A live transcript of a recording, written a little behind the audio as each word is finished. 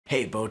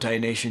Hey Bowtie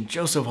Nation,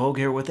 Joseph Hogue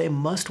here with a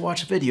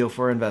must-watch video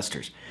for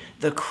investors.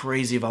 The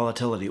crazy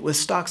volatility with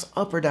stocks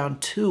up or down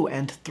 2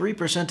 and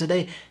 3%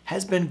 today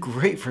has been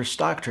great for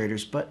stock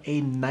traders, but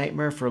a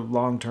nightmare for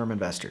long-term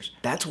investors.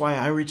 That's why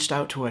I reached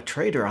out to a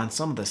trader on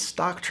some of the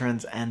stock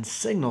trends and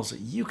signals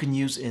you can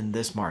use in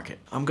this market.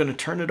 I'm going to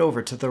turn it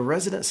over to the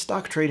resident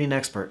stock trading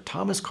expert,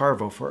 Thomas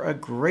Carvo, for a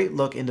great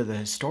look into the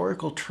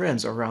historical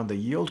trends around the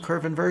yield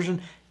curve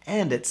inversion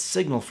and its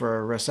signal for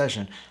a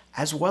recession,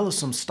 as well as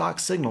some stock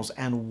signals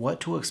and what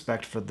to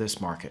expect for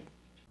this market.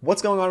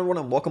 What's going on, everyone,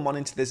 and welcome on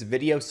into this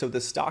video. So the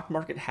stock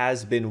market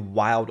has been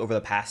wild over the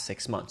past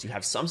 6 months. You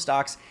have some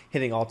stocks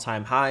hitting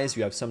all-time highs.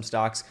 You have some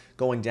stocks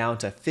going down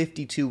to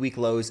 52-week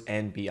lows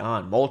and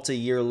beyond,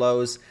 multi-year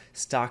lows.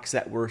 Stocks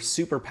that were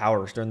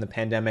superpowers during the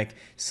pandemic,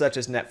 such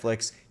as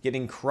Netflix,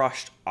 getting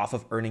crushed off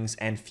of earnings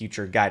and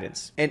future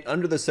guidance. And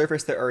under the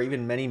surface, there are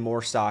even many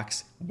more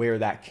stocks where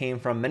that came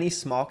from. Many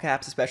small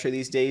caps, especially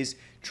these days,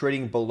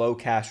 trading below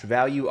cash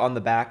value on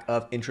the back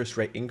of interest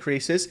rate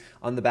increases,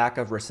 on the back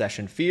of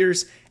recession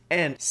fears,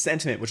 and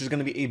sentiment, which is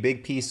going to be a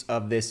big piece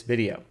of this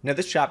video. Now,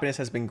 this choppiness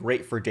has been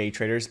great for day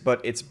traders,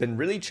 but it's been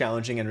really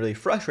challenging and really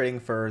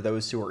frustrating for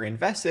those who are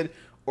invested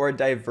or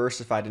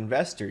diversified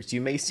investors.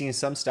 You may see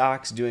some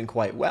stocks doing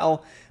quite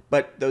well,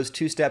 but those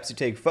 2 steps you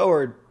take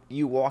forward,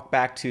 you walk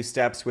back 2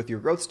 steps with your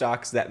growth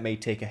stocks that may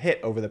take a hit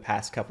over the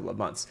past couple of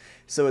months.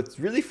 So it's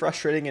really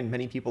frustrating, and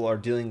many people are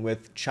dealing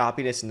with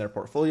choppiness in their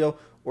portfolio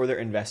or their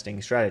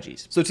investing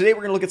strategies. So today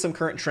we're going to look at some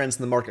current trends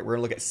in the market. We're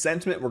going to look at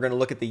sentiment. We're going to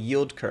look at the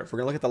yield curve. We're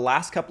going to look at the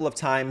last couple of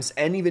times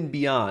and even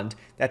beyond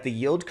that the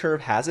yield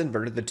curve has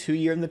inverted. The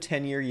 2-year and the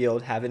 10-year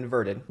yield have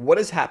inverted. What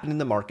has happened in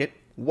the market?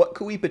 What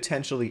could we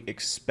potentially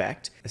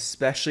expect,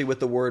 especially with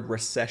the word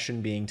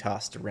recession being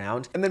tossed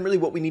around? And then really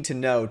what we need to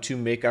know to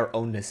make our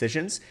own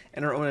decisions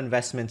and our own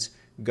investments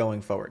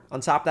going forward.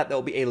 On top of that, there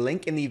will be a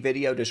link in the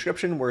video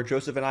description where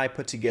Joseph and I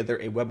put together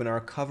a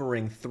webinar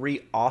covering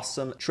 3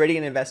 awesome trading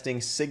and investing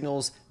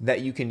signals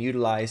that you can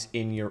utilize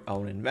in your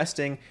own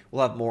investing.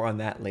 We'll have more on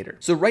that later.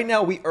 So right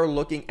now we are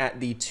looking at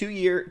the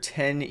 2-year,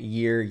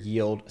 10-year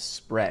yield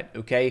spread,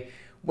 okay?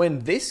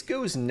 When this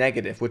goes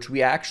negative, which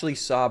we actually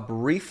saw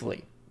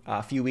briefly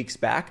a few weeks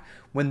back,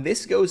 when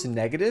this goes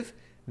negative,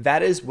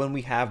 that is when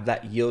we have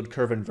that yield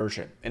curve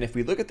inversion. And if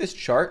we look at this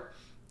chart,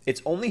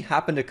 it's only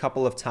happened a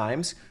couple of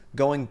times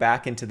going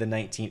back into the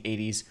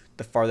 1980s.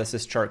 The farthest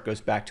this chart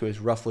goes back to is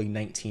roughly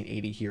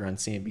 1980 here on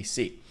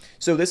CNBC.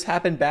 So this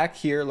happened back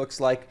here, looks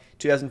like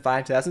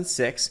 2005,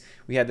 2006.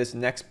 We had this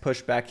next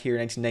push back here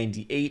in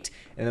 1998,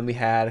 and then we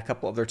had a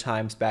couple other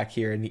times back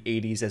here in the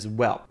 80s as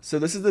well. So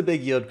this is the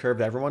big yield curve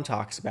that everyone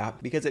talks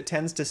about because it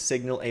tends to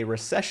signal a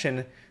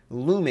recession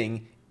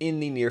looming in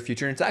the near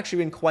future, and it's actually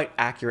been quite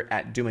accurate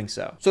at doing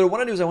so. So what I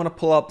want to do is I want to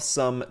pull up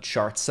some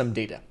charts, some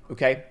data,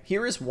 okay?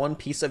 Here is one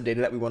piece of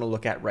data that we want to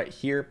look at right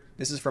here.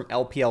 This is from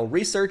LPL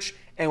Research,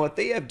 and what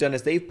they have done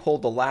is they've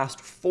pulled the last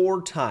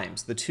 4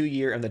 times the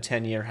 2-year and the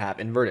 10-year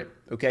have inverted,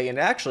 okay? And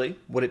actually,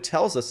 what it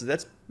tells us is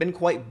that's been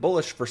quite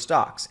bullish for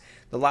stocks.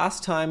 The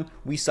last time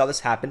we saw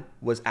this happen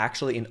was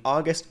actually in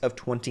August of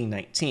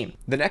 2019.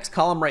 The next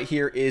column right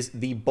here is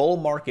the bull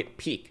market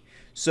peak.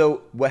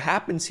 So what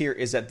happens here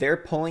is that they're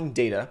pulling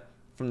data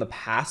from the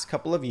past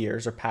couple of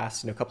years or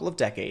past couple of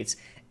decades,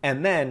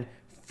 and then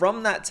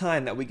from that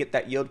time that we get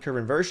that yield curve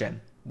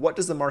inversion, what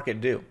does the market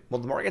do?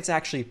 Well, the market's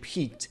actually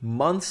peaked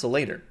months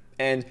later.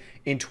 And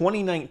in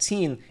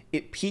 2019,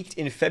 it peaked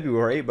in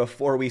February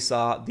before we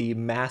saw the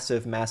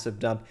massive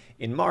dump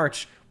in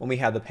March when we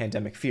had the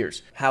pandemic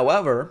fears.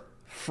 However,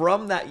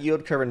 from that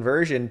yield curve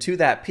inversion to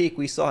that peak,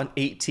 we saw an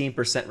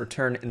 18%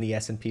 return in the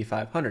S&P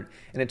 500,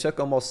 and it took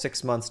almost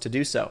 6 months to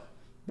do so.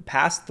 The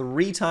past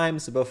 3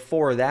 times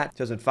before that,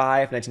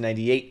 2005,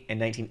 1998, and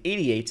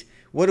 1988,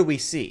 what do we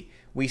see?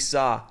 We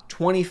saw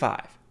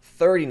 25,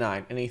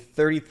 39, and a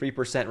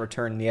 33%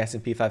 return in the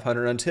S&P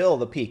 500 until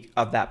the peak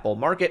of that bull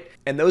market.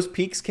 And those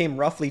peaks came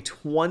roughly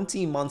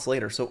 20 months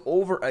later, so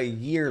over a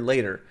year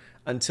later,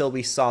 until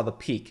we saw the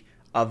peak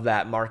of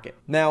that market.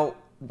 Now,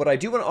 what I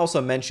do want to also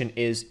mention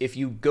is if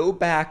you go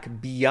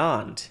back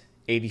beyond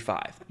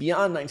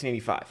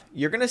 1985,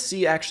 you're going to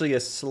see actually a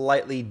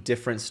slightly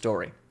different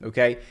story,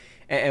 okay?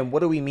 And what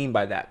do we mean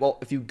by that? Well,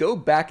 if you go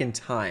back in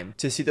time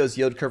to see those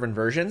yield curve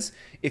inversions,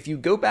 if you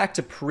go back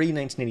to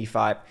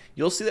pre-1985,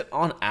 you'll see that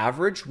on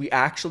average, we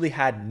actually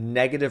had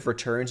negative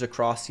returns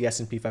across the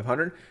S&P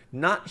 500.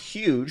 Not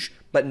huge,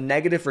 but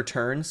negative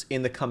returns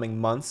in the coming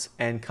months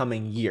and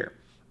coming year.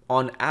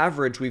 On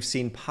average, we've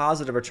seen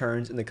positive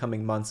returns in the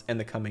coming months and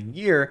the coming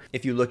year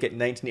if you look at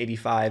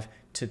 1985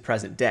 to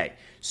present day.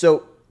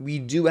 So we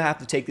do have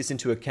to take this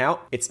into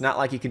account. It's not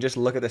like you can just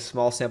look at the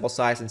small sample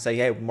size and say,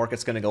 hey, the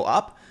market's going to go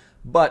up,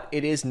 but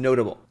it is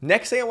notable.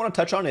 Next thing I want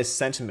to touch on is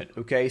sentiment,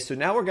 okay? So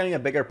now we're getting a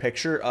bigger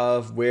picture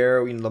of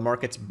where the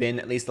market's been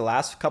at least the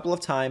last couple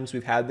of times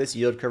we've had this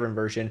yield curve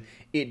inversion.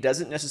 It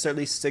doesn't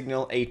necessarily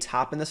signal a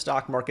top in the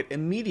stock market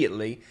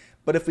immediately,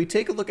 but if we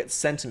take a look at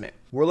sentiment,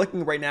 we're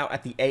looking right now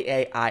at the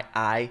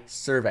AAII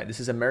survey. This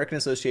is American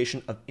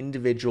Association of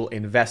Individual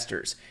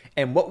Investors.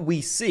 And what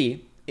we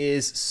see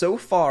is so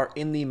far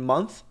in the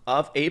month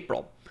of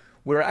April,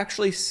 we're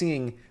actually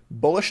seeing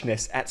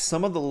bullishness at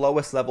some of the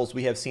lowest levels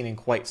we have seen in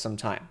quite some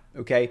time,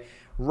 okay?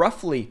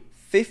 Roughly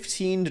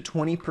 15 to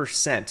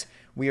 20%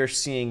 we are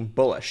seeing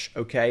bullish,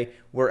 okay?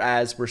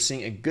 Whereas we're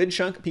seeing a good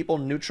chunk of people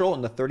neutral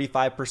in the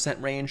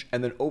 35% range,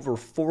 and then over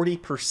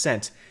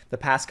 40% the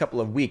past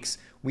couple of weeks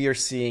we are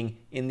seeing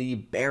in the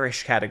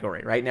bearish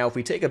category. Right now, if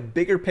we take a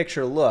bigger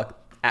picture look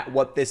at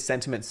what this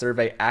sentiment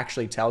survey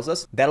actually tells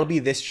us, that'll be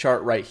this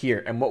chart right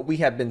here. And what we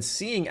have been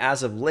seeing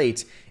as of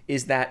late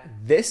is that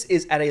this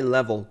is at a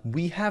level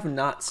we have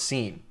not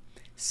seen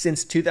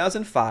since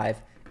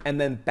 2005 and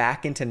then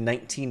back into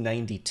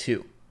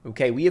 1992.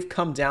 Okay, we have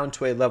come down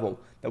to a level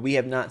that we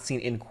have not seen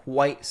in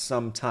quite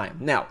some time.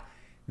 Now,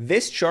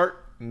 this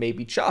chart may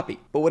be choppy,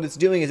 but what it's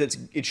doing is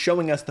it's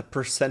showing us the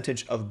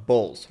percentage of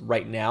bulls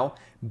right now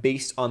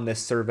based on this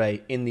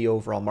survey in the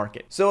overall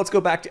market. So let's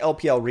go back to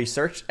LPL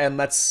research and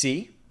let's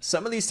see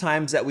some of these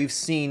times that we've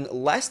seen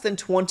less than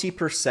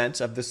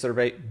 20% of the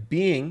survey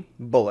being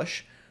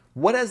bullish.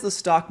 What has the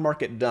stock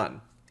market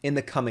done in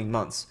the coming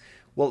months?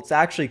 Well, it's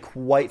actually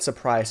quite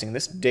surprising.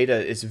 This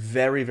data is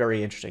very,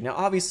 very interesting. Now,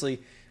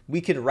 obviously,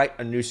 we could write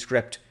a new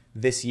script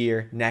this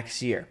year,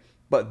 next year,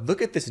 but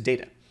look at this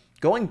data.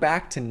 Going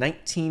back to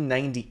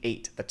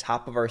 1998, the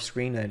top of our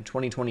screen, and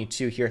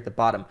 2022 here at the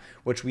bottom,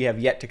 which we have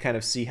yet to kind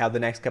of see how the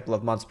next couple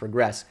of months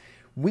progress,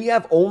 we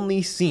have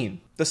only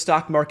seen the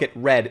stock market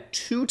red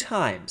 2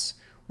 times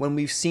when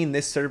we've seen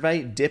this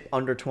survey dip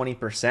under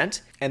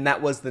 20%, and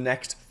that was the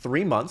next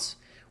 3 months.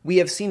 We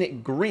have seen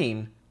it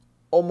green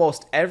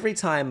almost every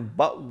time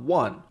but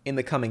one in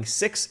the coming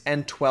 6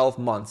 and 12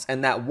 months.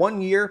 And that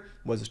one year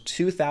was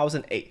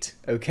 2008,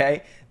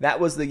 okay?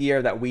 That was the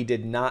year that we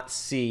did not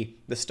see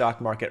the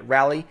stock market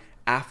rally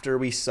after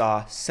we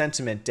saw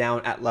sentiment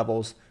down at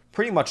levels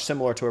pretty much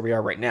similar to where we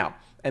are right now.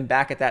 And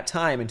back at that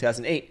time in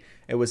 2008,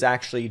 it was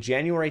actually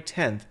January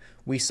 10th,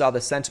 we saw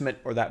the sentiment,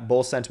 or that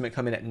bull sentiment,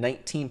 come in at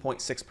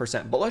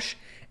 19.6% bullish.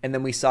 And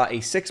then we saw a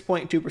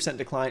 6.2%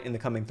 decline in the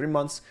coming 3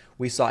 months.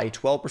 We saw a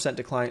 12%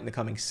 decline in the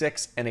coming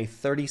 6 and a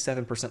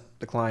 37%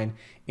 decline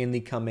in the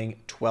coming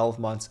 12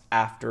 months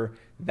after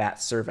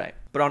that survey.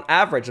 But on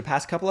average, the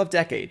past couple of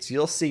decades,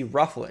 you'll see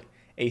roughly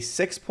a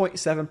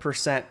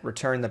 6.7%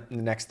 return in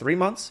the next 3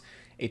 months,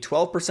 a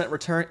 12%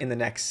 return in the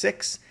next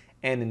 6,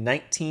 and a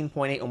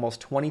 19.8,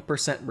 almost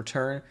 20%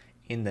 return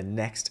in the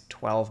next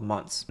 12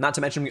 months. Not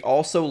to mention, we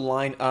also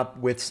line up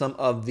with some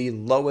of the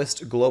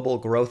lowest global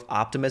growth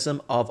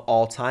optimism of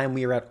all time.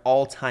 We are at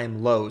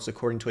all-time lows,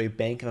 according to a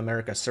Bank of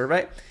America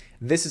survey.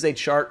 This is a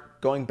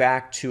chart going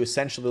back to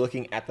essentially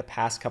looking at the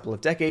past couple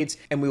of decades,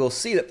 and we will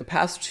see that the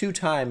past 2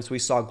 times we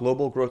saw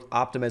global growth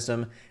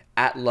optimism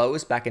at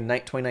lows back in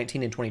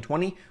 2019 and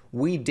 2020,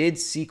 we did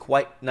see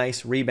quite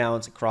nice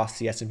rebounds across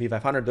the S&P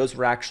 500. Those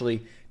were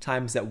actually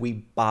times that we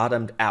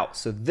bottomed out.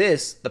 So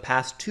this, the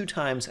past 2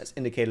 times, has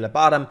indicated a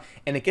bottom,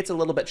 and it gets a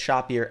little bit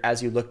choppier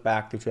as you look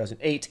back through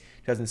 2008,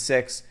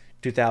 2006,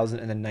 2000,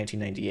 and then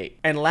 1998.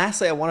 And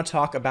lastly, I want to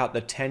talk about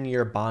the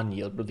 10-year bond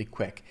yield really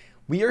quick.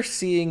 We are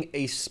seeing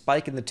a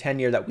spike in the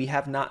 10-year that we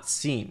have not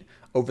seen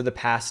over the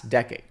past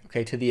decade,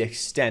 okay, to the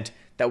extent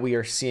that we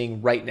are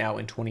seeing right now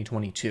in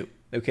 2022.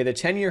 Okay, the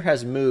 10-year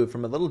has moved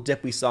from a little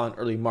dip we saw in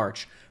early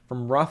March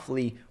from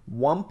roughly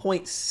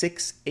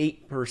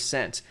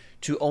 1.68%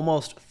 to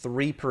almost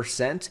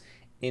 3%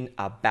 in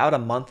about a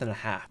month and a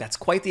half. That's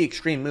quite the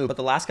extreme move, but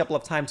the last couple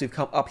of times we've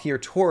come up here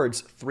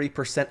towards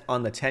 3%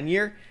 on the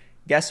 10-year,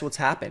 guess what's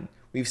happened?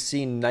 We've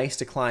seen nice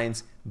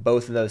declines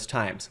both of those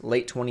times,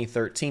 late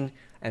 2013,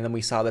 and then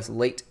we saw this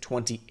late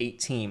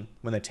 2018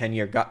 when the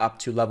 10-year got up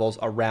to levels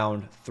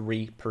around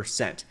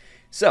 3%.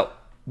 So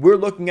we're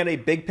looking at a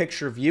big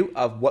picture view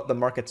of what the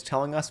market's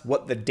telling us,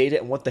 what the data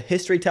and what the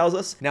history tells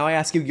us. Now I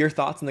ask you your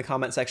thoughts in the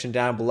comment section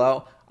down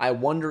below. I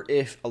wonder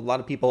if a lot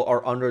of people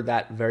are under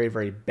that very,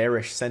 very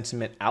bearish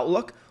sentiment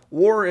outlook,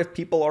 or if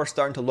people are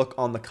starting to look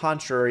on the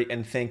contrary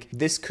and think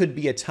this could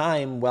be a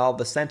time while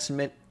the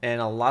sentiment and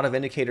a lot of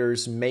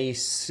indicators may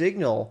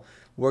signal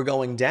we're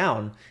going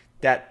down,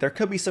 that there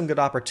could be some good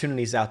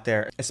opportunities out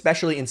there,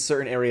 especially in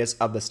certain areas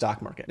of the stock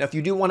market. Now, if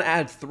you do want to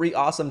add 3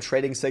 awesome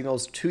trading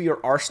signals to your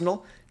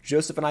arsenal,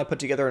 Joseph and I put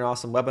together an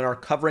awesome webinar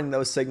covering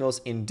those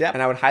signals in depth,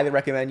 and I would highly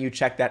recommend you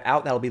check that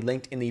out. That'll be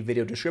linked in the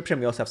video description.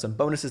 We also have some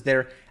bonuses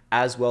there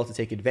as well to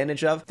take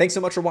advantage of. Thanks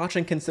so much for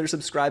watching. Consider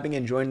subscribing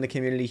and joining the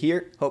community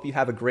here. Hope you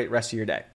have a great rest of your day.